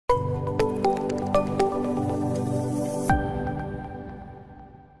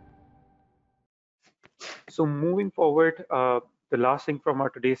So moving forward, the last thing from our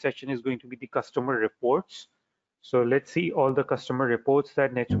today's session is going to be the customer reports. So let's see all the customer reports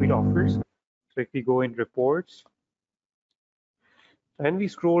that NetSuite offers. So if we go in reports and we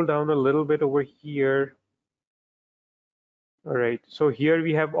scroll down a little bit over here. All right, so here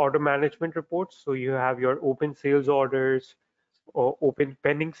we have order management reports. So you have your open sales orders, or open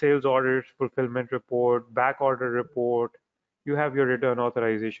pending sales orders, fulfillment report, back order report. You have your return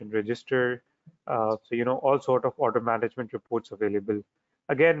authorization register. So, all sort of order management reports available.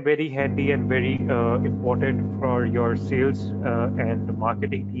 Again, very handy and very important for your sales and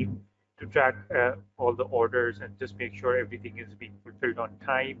marketing team to track all the orders and just make sure everything is being fulfilled on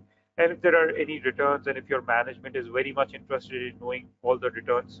time. And if there are any returns, and if your management is very much interested in knowing all the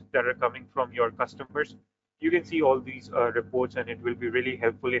returns that are coming from your customers, you can see all these reports, and it will be really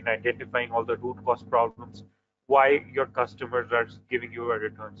helpful in identifying all the root cause problems, why your customers are giving you a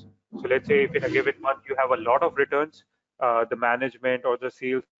returns. So let's say if in a given month you have a lot of returns, the management or the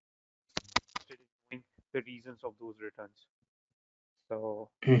sales is knowing the reasons of those returns. So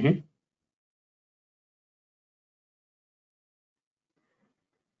Mm-hmm.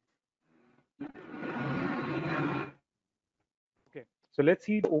 okay, so let's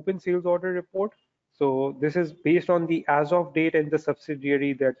see the open sales order report. So this is based on the as of date and the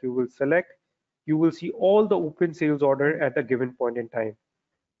subsidiary that you will select. You will see all the open sales order at a given point in time.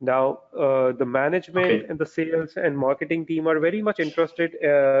 Now, the management Okay. and the sales and marketing team are very much interested,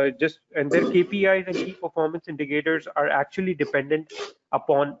 and their KPIs and key performance indicators are actually dependent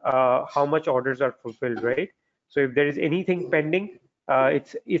upon how much orders are fulfilled, right? So if there is anything pending,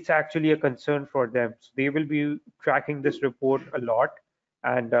 it's actually a concern for them. So they will be tracking this report a lot,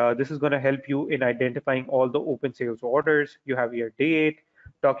 and this is going to help you in identifying all the open sales orders. You have your date,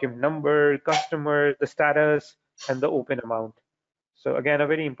 document number, customer, the status, and the open amount. So again, a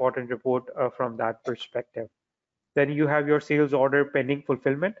very important report from that perspective. Then you have your sales order pending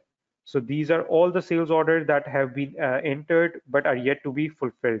fulfillment. So these are all the sales orders that have been entered but are yet to be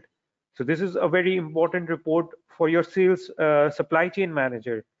fulfilled. So this is a very important report for your sales supply chain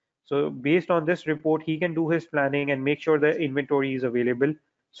manager. So based on this report, he can do his planning and make sure the inventory is available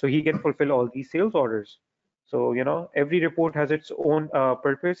so he can fulfill all these sales orders. So, every report has its own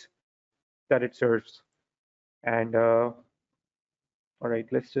purpose that it serves. And all right,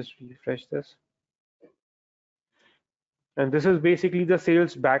 let's just refresh this. And this is basically the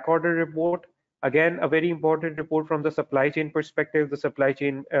sales back order report. Again, a very important report from the supply chain perspective. The supply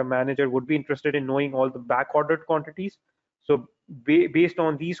chain manager would be interested in knowing all the back ordered quantities. So based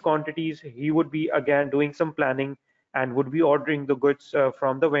on these quantities, he would be again doing some planning and would be ordering the goods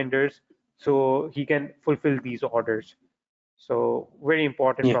from the vendors so he can fulfill these orders. So very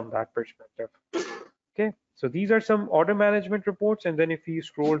important Yeah. from that perspective. Okay, so these are some order management reports. And then if you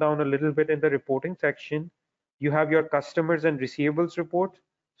scroll down a little bit in the reporting section, you have your customers and receivables report.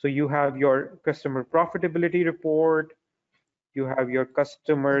 So you have your customer profitability report, you have your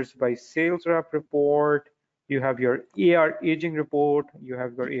customers by sales rep report, you have your AR aging report, you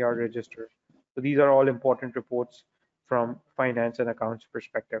have your AR register. So these are all important reports from finance and accounts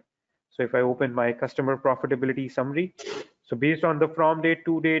perspective. So if I open my customer profitability summary, so based on the from date,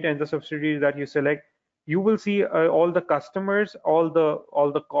 to date, and the subsidiaries that you select, you will see all the customers, all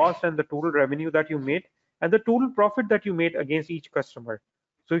the cost and the total revenue that you made, and the total profit that you made against each customer.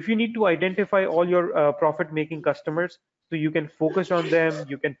 So if you need to identify all your profit-making customers, so you can focus on them,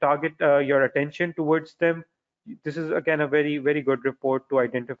 you can target your attention towards them. This is again a very, very good report to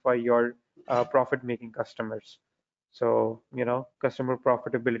identify your profit-making customers. So, customer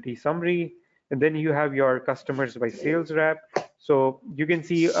profitability summary, and then you have your customers by sales rep. So you can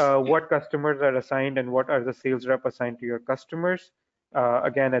see what customers are assigned and what are the sales rep assigned to your customers.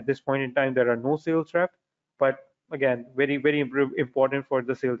 Again, at this point in time, there are no sales rep, but again, very, very important for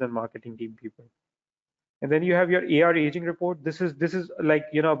the sales and marketing team people. And then you have your AR aging report. This is like,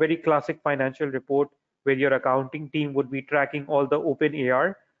 a very classic financial report where your accounting team would be tracking all the open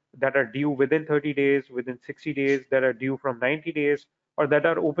AR that are due within 30 days, within 60 days, that are due from 90 days, or that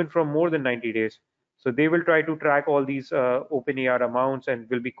are open from more than 90 days. So they will try to track all these open AR amounts and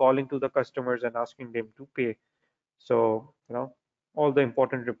will be calling to the customers and asking them to pay. So, all the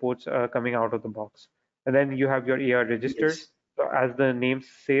important reports coming out of the box. And then you have your AR register. Yes. So as the name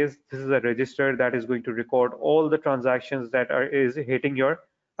says, this is a register that is going to record all the transactions that is hitting your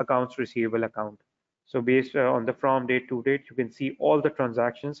accounts receivable account. So based on the from date to date, you can see all the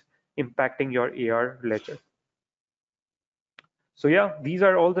transactions impacting your AR ledger. So yeah, these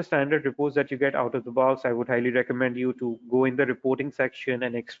are all the standard reports that you get out of the box. I would highly recommend you to go in the reporting section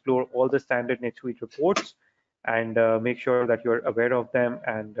and explore all the standard NetSuite reports. and make sure that you're aware of them,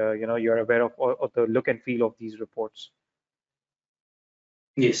 and you're aware of the look and feel of these reports.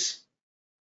 Yes.